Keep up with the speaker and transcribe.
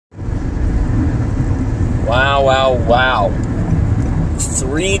wow.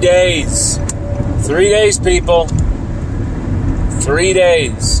 3 days. 3 days, people. 3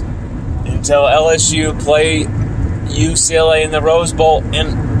 days until LSU play UCLA in the Rose Bowl.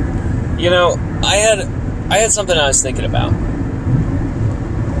 And, you know, I had something I was thinking about.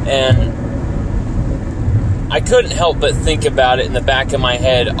 And I couldn't help but think about it in the back of my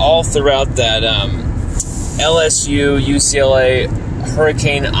head all throughout that LSU, UCLA,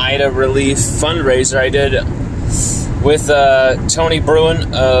 Hurricane Ida relief fundraiser I did with Tony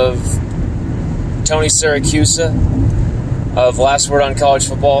Bruin of Tony Siracusa of Last Word on College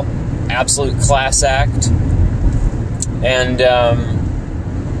Football, absolute class act, and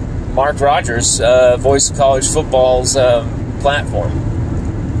Mark Rogers, Voice of College Football's platform.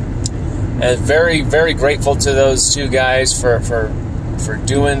 And very, very grateful to those two guys for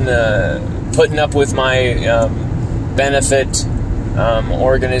doing putting up with my benefit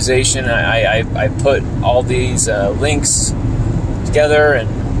organization. I put all these links together, and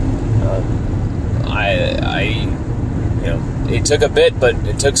it took a bit, but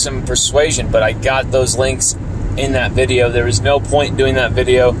it took some persuasion. But I got those links in that video. There was no point in doing that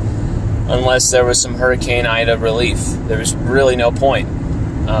video unless there was some Hurricane Ida relief. There was really no point.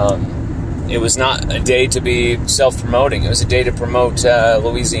 It was not a day to be self-promoting. It was a day to promote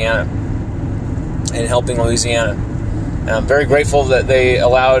Louisiana and helping Louisiana. And I'm very grateful that they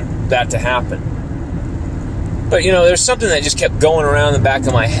allowed that to happen. But, you know, there's something that just kept going around the back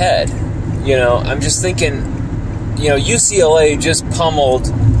of my head. You know, I'm just thinking, you know, UCLA just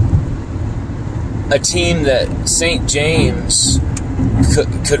pummeled a team that St. James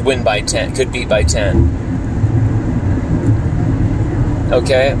could win by 10, could beat by 10.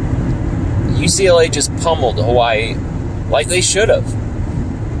 Okay? UCLA just pummeled Hawaii like they should have.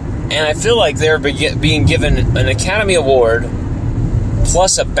 And I feel like they're being given an Academy Award,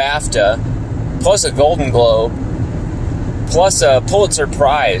 plus a BAFTA, plus a Golden Globe, plus a Pulitzer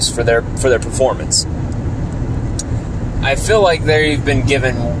Prize for their performance. I feel like they're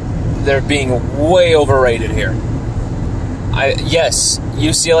being way overrated here. Yes,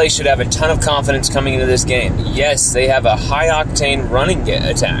 UCLA should have a ton of confidence coming into this game. Yes, they have a high-octane running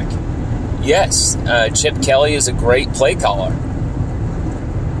attack. Yes, Chip Kelly is a great play caller.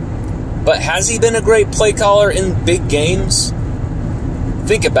 But has he been a great play caller in big games?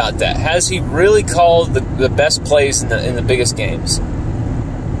 Think about that. Has he really called the best plays in the biggest games?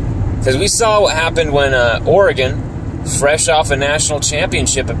 Because we saw what happened when Oregon, fresh off a national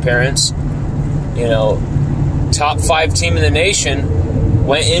championship appearance, you know, top 5 team in the nation,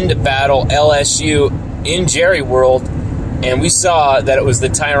 went in to battle LSU in Jerry World, and we saw that it was the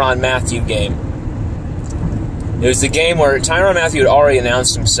Tyrann Mathieu game. It was the game where Tyrann Mathieu had already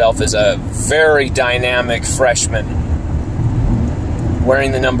announced himself as a very dynamic freshman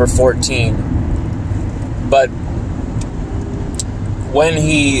wearing the number 14. But when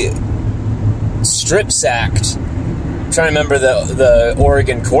he strip-sacked, I'm trying to remember the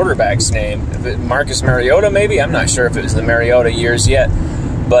Oregon quarterback's name, Marcus Mariota maybe? I'm not sure if it was the Mariota years yet.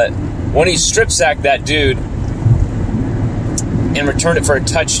 But when he strip-sacked that dude and returned it for a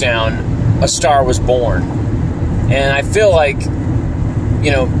touchdown, a star was born. And I feel like,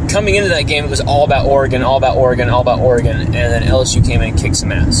 you know, coming into that game, it was all about Oregon, all about Oregon, all about Oregon, and then LSU came in and kicked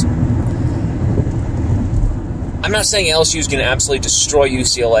some ass. I'm not saying LSU is going to absolutely destroy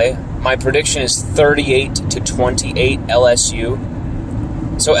UCLA. My prediction is 38-28 LSU.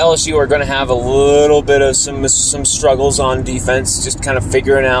 So LSU are going to have a little bit of some struggles on defense, just kind of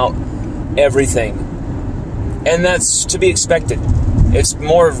figuring out everything. And that's to be expected. It's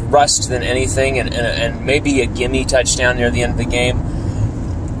more rust than anything, and maybe a gimme touchdown near the end of the game.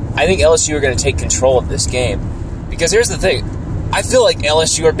 I think LSU are going to take control of this game. Because here's the thing. I feel like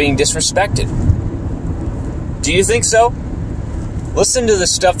LSU are being disrespected. Do you think so? Listen to the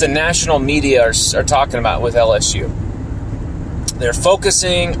stuff the national media are talking about with LSU. They're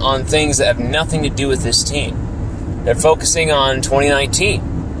focusing on things that have nothing to do with this team. They're focusing on 2019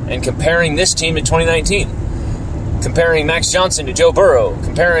 and comparing this team to 2019. Comparing Max Johnson to Joe Burrow,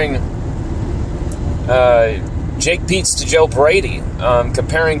 comparing Jake Peets to Joe Brady,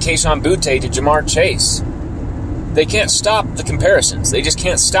 comparing Kayshon Boutte to Jamar Chase. They can't stop the comparisons. They just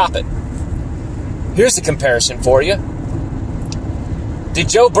can't stop it. Here's the comparison for you. Did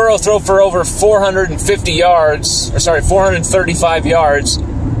Joe Burrow throw for over 435 yards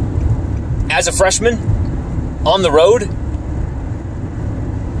as a freshman on the road?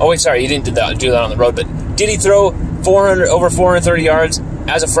 Oh, wait, sorry, he didn't do that on the road, but did he throw over 430 yards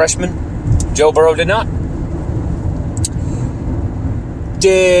as a freshman? Joe Burrow did not.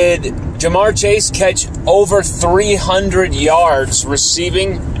 Did Jamar Chase catch over 300 yards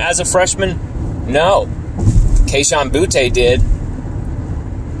receiving as a freshman? No. Kayshon Boutte did.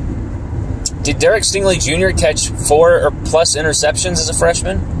 Did Derek Stingley Jr. catch 4 or plus interceptions as a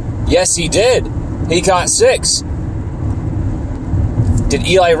freshman? Yes, he did. He caught 6. Did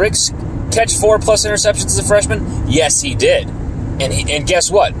Eli Ricks catch 4 plus interceptions as a freshman? Yes, he did. And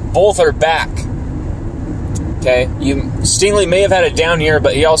guess what? Both are back. Okay, Stingley may have had a down year,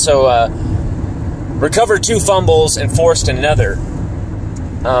 but he also recovered 2 fumbles and forced another.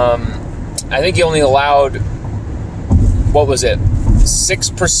 I think he only allowed, what was it,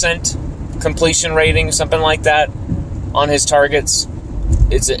 6% completion rating, something like that, on his targets.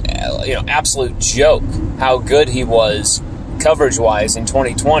 It's an absolute joke how good he was coverage-wise in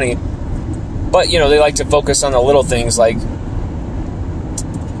 2020. But, they like to focus on the little things like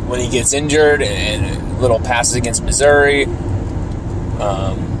when he gets injured and little passes against Missouri.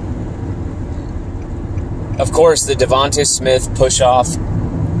 Of course, the Devontae Smith push-off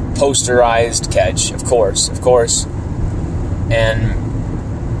posterized catch, of course.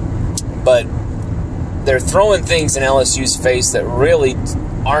 But they're throwing things in LSU's face that really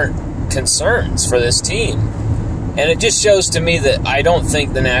aren't concerns for this team. And it just shows to me that I don't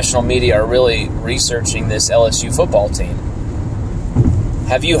think the national media are really researching this LSU football team.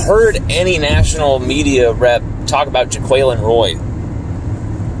 Have you heard any national media rep talk about Jaquelin Roy?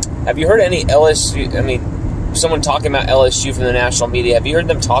 Have you heard any someone talking about LSU from the national media? Have you heard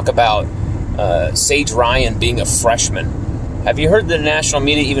them talk about Sage Ryan being a freshman? Have you heard the national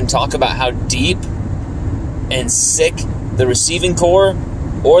media even talk about how deep and sick the receiving core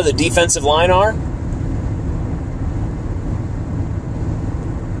or the defensive line are?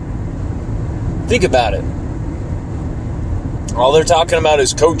 Think about it. All they're talking about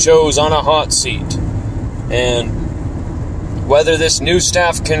is Coach O's on a hot seat. And whether this new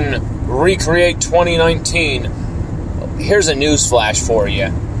staff can recreate 2019, here's a news flash for you.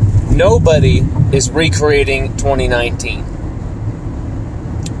 Nobody is recreating 2019.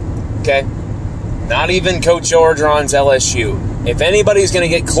 Okay? Not even Coach Orgeron's LSU. If anybody's going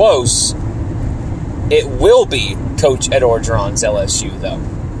to get close, it will be Coach Ed Orgeron's LSU, though.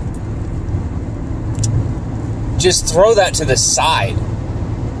 Just throw that to the side.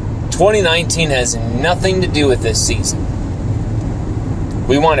 2019 has nothing to do with this season.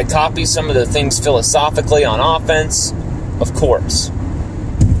 We want to copy some of the things philosophically on offense, of course.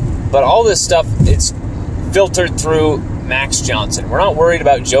 But all this stuff, it's filtered through Max Johnson. We're not worried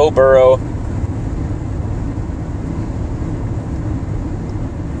about Joe Burrow.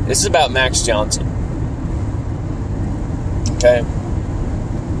 This is about Max Johnson. Okay?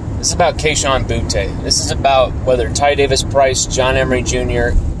 This is about Kayshon Boutte. This is about whether Ty Davis Price, John Emery Jr.,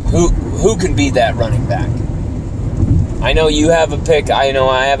 who can be that running back. I know you have a pick. I know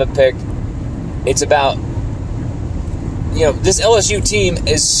I have a pick. It's about, this LSU team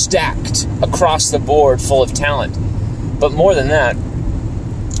is stacked across the board full of talent. But more than that,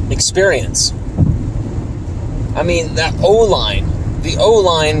 experience. I mean, that O-line. The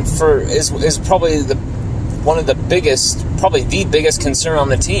O-line is probably one of the biggest, probably the biggest concern on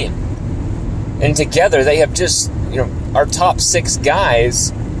the team. And together they have just, our top 6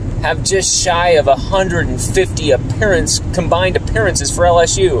 guys have just shy of 150 combined appearances for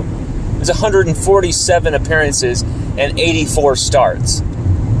LSU. There's 147 appearances and 84 starts.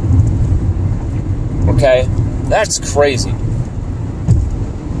 Okay? That's crazy.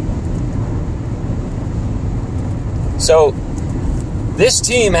 So, this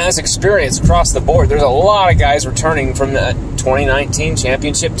team has experience across the board. There's a lot of guys returning from the 2019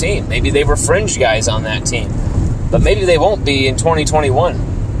 championship team. Maybe they were fringe guys on that team. But maybe they won't be in 2021.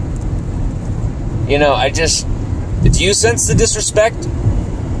 Do you sense the disrespect?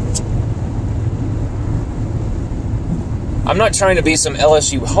 I'm not trying to be some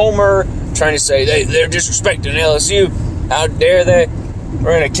LSU homer, trying to say they're disrespecting LSU. How dare they?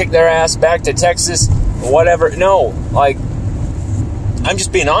 We're going to kick their ass back to Texas, whatever. No, I'm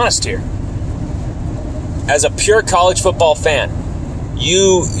just being honest here. As a pure college football fan,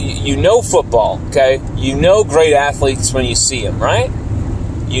 you know football, okay? You know great athletes when you see them, right?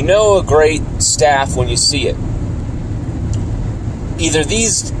 You know a great staff when you see it. Either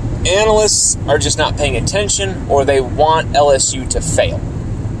these analysts are just not paying attention or they want LSU to fail.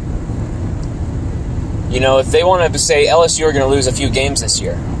 If they want to say LSU are going to lose a few games this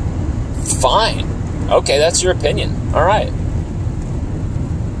year, fine. Okay, that's your opinion. All right.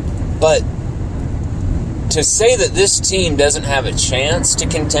 But to say that this team doesn't have a chance to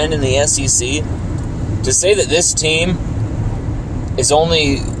contend in the SEC, to say that this team is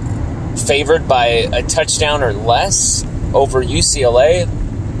only favored by a touchdown or less over UCLA,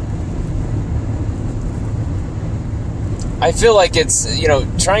 I feel like it's,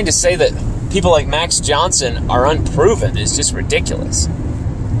 trying to say that people like Max Johnson are unproven is just ridiculous.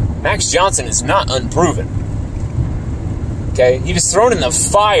 Max Johnson is not unproven. Okay? He was thrown in the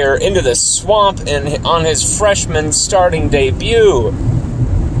fire into the swamp on his freshman starting debut.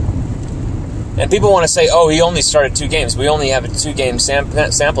 And people want to say, oh, he only started 2 games. We only have a 2-game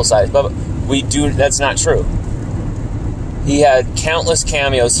sample size. But that's not true. He had countless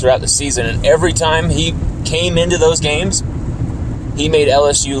cameos throughout the season, and every time he came into those games, he made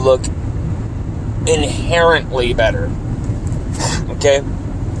LSU look inherently better. Okay?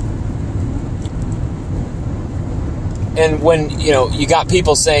 And when, you got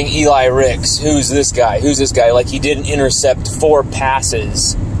people saying Eli Ricks, who's this guy? Like he didn't intercept 4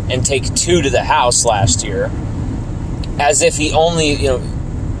 passes and take 2 to the house last year. As if he only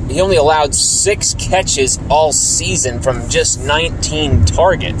allowed 6 catches all season from just 19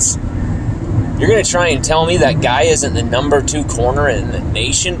 targets. You're going to try and tell me that guy isn't the number 2 corner in the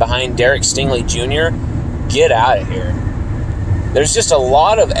nation behind Derek Stingley Jr.? Get out of here. There's just a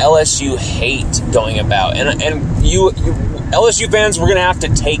lot of LSU hate going about. And you LSU fans, we're going to have to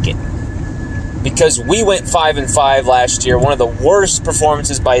take it. Because we went 5-5 last year, one of the worst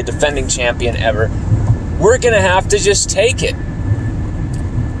performances by a defending champion ever. We're going to have to just take it.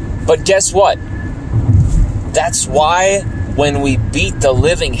 But guess what? That's why when we beat the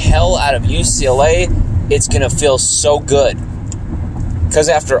living hell out of UCLA, it's going to feel so good. Because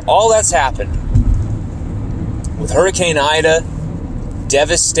after all that's happened, with Hurricane Ida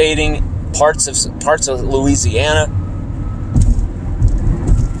devastating parts of Louisiana,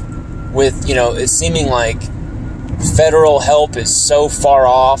 with, it seeming like federal help is so far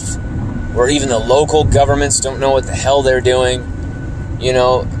off, where even the local governments don't know what the hell they're doing,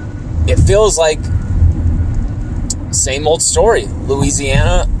 it feels like same old story.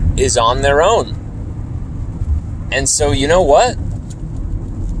 Louisiana is on their own. And so, you know what?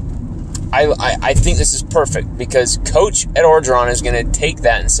 I think this is perfect, because Coach Ed Orgeron is going to take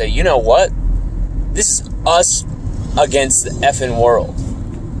that and say, you know what? This is us against the effing world.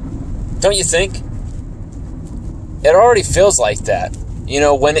 Don't you think? It already feels like that.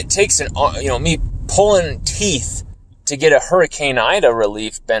 When it takes me pulling teeth to get a Hurricane Ida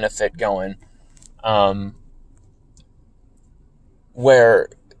relief benefit going, where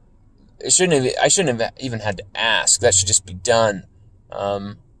I shouldn't have even had to ask. That should just be done.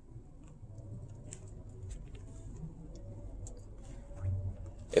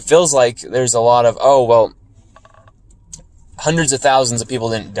 It feels like there's a lot of, hundreds of thousands of people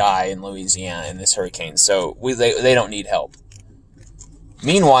didn't die in Louisiana in this hurricane, so they don't need help.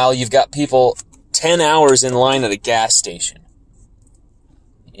 Meanwhile, you've got people 10 hours in line at a gas station.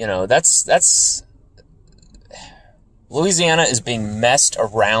 That's Louisiana is being messed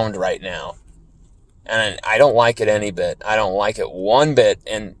around right now. And I don't like it any bit. I don't like it one bit.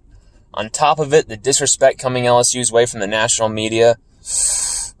 And on top of it, the disrespect coming LSU's way from the national media.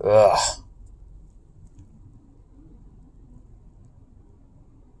 Ugh.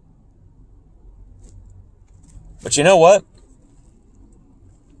 But you know what?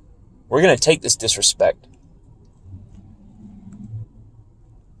 We're going to take this disrespect.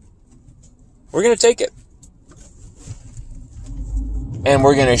 We're going to take it. And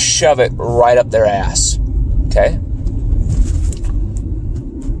we're going to shove it right up their ass. Okay?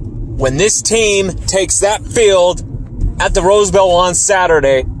 When this team takes that field at the Rose Bowl on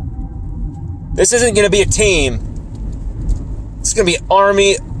Saturday, this isn't going to be a team. It's going to be an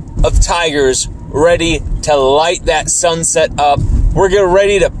army of Tigers ready to light that sunset up. We're getting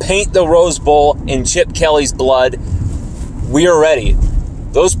ready to paint the Rose Bowl in Chip Kelly's blood. We are ready.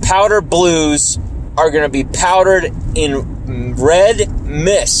 Those powder blues are going to be powdered in red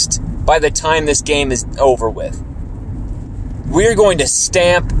mist by the time this game is over with. We're going to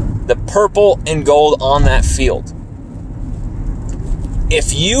stamp the purple and gold on that field.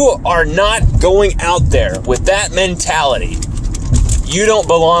 If you are not going out there with that mentality, you don't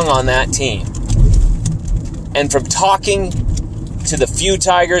belong on that team. And from talking to the few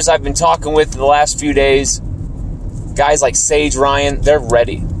Tigers I've been talking with the last few days, guys like Sage Ryan, they're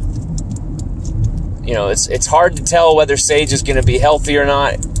ready. It's hard to tell whether Sage is going to be healthy or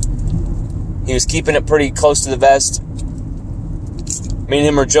not. He was keeping it pretty close to the vest. Me and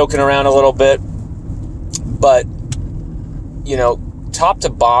him are joking around a little bit. But, top to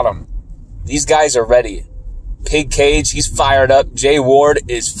bottom, these guys are ready. Pig Cage, he's fired up. Jay Ward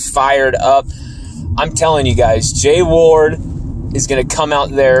is fired up. I'm telling you guys, Jay Ward is going to come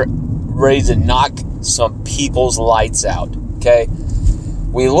out there ready to knock some people's lights out, okay?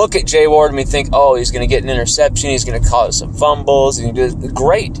 We look at Jay Ward and we think, oh, he's going to get an interception, he's going to cause some fumbles, he's going to do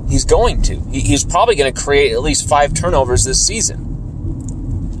great. He's going to. He's probably going to create at least 5 turnovers this season.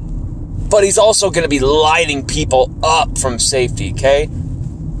 but he's also going to be lighting people up from safety, okay?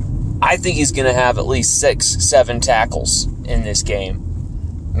 I think he's going to have at least 6, 7 tackles in this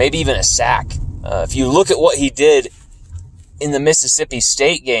game. Maybe even a sack. If you look at what he did in the Mississippi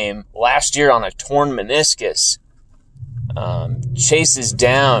State game last year on a torn meniscus, chases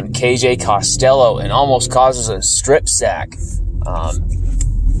down KJ Costello and almost causes a strip sack.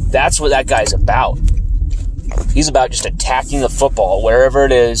 That's what that guy's about. He's about just attacking the football wherever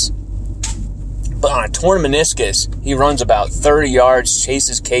it is. But on a torn meniscus, he runs about 30 yards,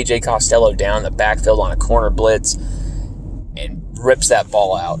 chases KJ Costello down the backfield on a corner blitz, and rips that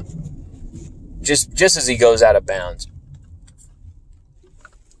ball out. Just as he goes out of bounds.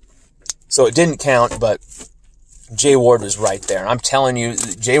 So it didn't count, but Jay Ward was right there. I'm telling you,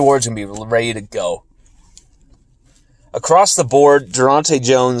 Jay Ward's going to be ready to go. Across the board, Durante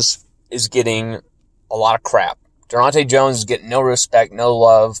Jones is getting a lot of crap. Durante Jones is getting no respect, no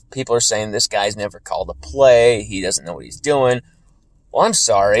love. People are saying this guy's never called a play. He doesn't know what he's doing. Well, I'm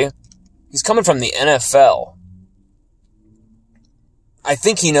sorry. He's coming from the NFL. I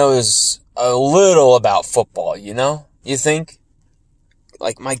think he knows a little about football, you know? You think?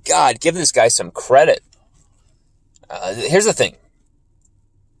 Like, my God, give this guy some credit. Here's the thing.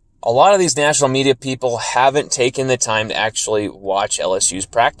 A lot of these national media people haven't taken the time to actually watch LSU's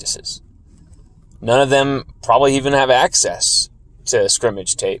practices. None of them probably even have access to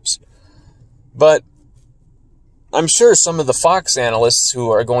scrimmage tapes. But I'm sure some of the Fox analysts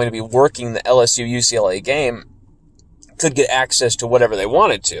who are going to be working the LSU-UCLA game could get access to whatever they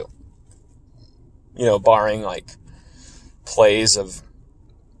wanted to. You know, barring, like, plays of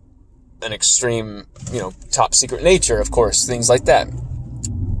an extreme, top secret nature, of course, things like that.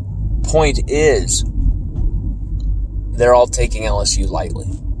 Point is, they're all taking LSU lightly.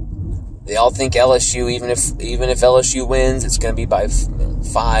 They all think LSU, even if LSU wins, it's going to be by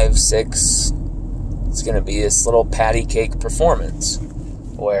 5, 6. It's going to be this little patty cake performance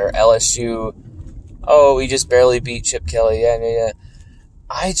where LSU, we just barely beat Chip Kelly. Yeah.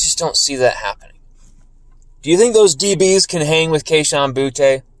 I just don't see that happening. Do you think those DBs can hang with Kayshon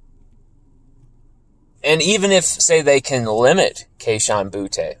Boutte? And even if, say, they can limit Kayshon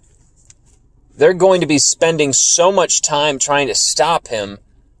Boutte, they're going to be spending so much time trying to stop him.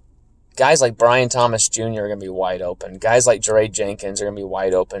 Guys like Brian Thomas Jr. are going to be wide open. Guys like Jaray Jenkins are going to be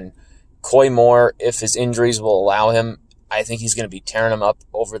wide open. Coy Moore, if his injuries will allow him, I think he's going to be tearing them up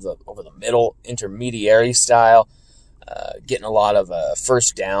over the middle, intermediary style, getting a lot of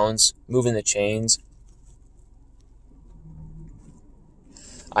first downs, moving the chains.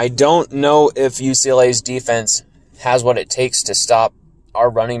 I don't know if UCLA's defense has what it takes to stop our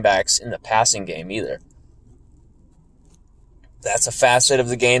running backs in the passing game either. That's a facet of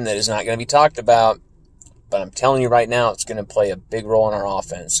the game that is not going to be talked about, but I'm telling you right now, it's going to play a big role in our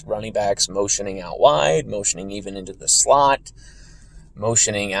offense. Running backs motioning out wide, motioning even into the slot,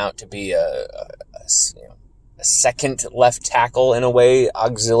 motioning out to be a second left tackle in a way,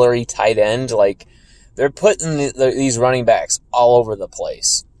 auxiliary tight end. Like, they're putting these running backs all over the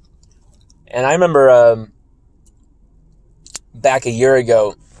place. And I remember back a year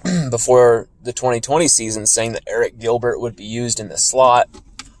ago, before the 2020 season, saying that Eric Gilbert would be used in the slot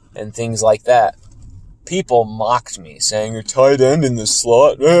and things like that. People mocked me, saying, "You're tight end in the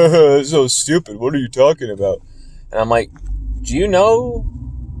slot? That's so stupid. What are you talking about?" And I'm like, do you know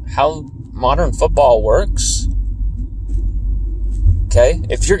how modern football works? Okay?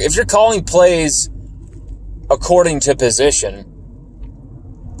 If you're calling plays according to position,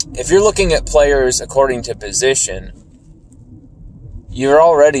 if you're looking at players according to position, you're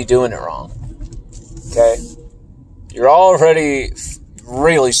already doing it wrong. Okay? You're already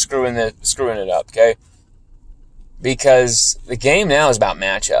really screwing it up, okay? Because the game now is about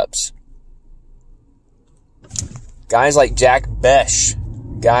matchups. Guys like Jack Besh,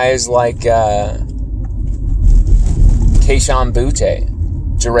 guys like Kayshon Boutte,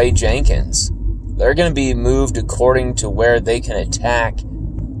 Jaray Jenkins, they're going to be moved according to where they can attack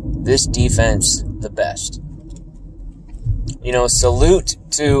this defense the best. Salute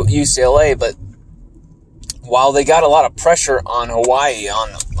to UCLA, but while they got a lot of pressure on Hawaii on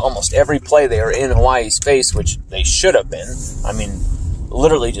almost every play they were in Hawaii's face, which they should have been, I mean,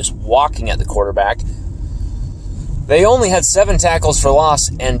 literally just walking at the quarterback, they only had 7 tackles for loss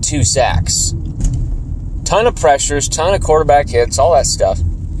and 2 sacks. Ton of pressures, ton of quarterback hits, all that stuff,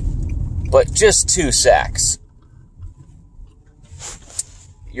 but just 2 sacks.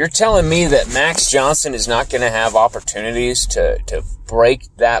 You're telling me that Max Johnson is not going to have opportunities to break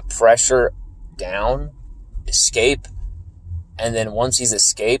that pressure down, escape, and then once he's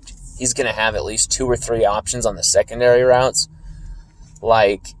escaped, he's going to have at least 2 or 3 options on the secondary routes?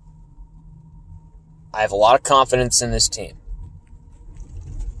 Like, I have a lot of confidence in this team.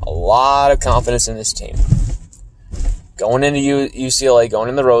 A lot of confidence in this team. Going into UCLA, going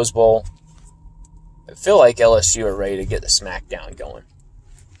in the Rose Bowl, I feel like LSU are ready to get the smackdown going.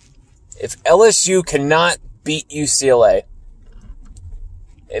 If LSU cannot beat UCLA,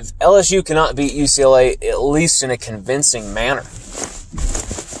 at least in a convincing manner,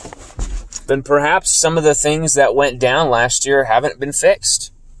 then perhaps some of the things that went down last year haven't been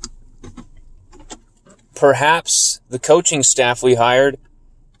fixed. Perhaps the coaching staff we hired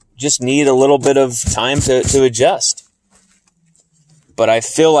just need a little bit of time to adjust. But I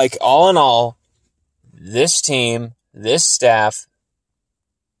feel like all in all, this team, this staff,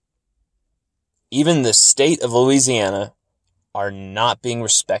 even the state of Louisiana are not being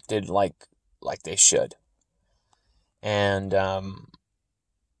respected like they should. And I'm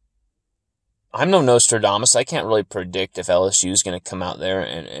no Nostradamus. I can't really predict if LSU is going to come out there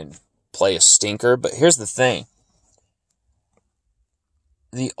and play a stinker. But here's the thing.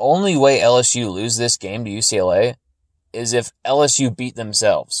 The only way LSU lose this game to UCLA is if LSU beat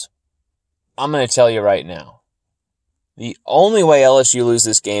themselves. I'm going to tell you right now. The only way LSU lose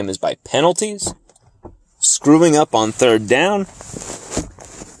this game is by penalties, screwing up on third down,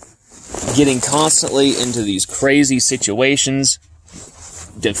 getting constantly into these crazy situations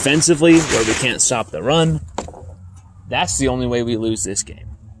defensively where we can't stop the run. That's the only way we lose this game.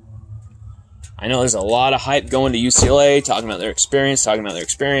 I know there's a lot of hype going to UCLA, talking about their experience.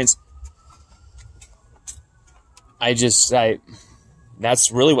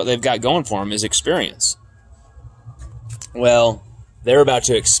 That's really what they've got going for them is experience. Well, they're about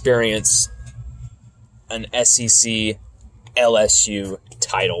to experience an SEC LSU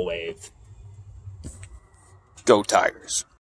tidal wave. Go Tigers.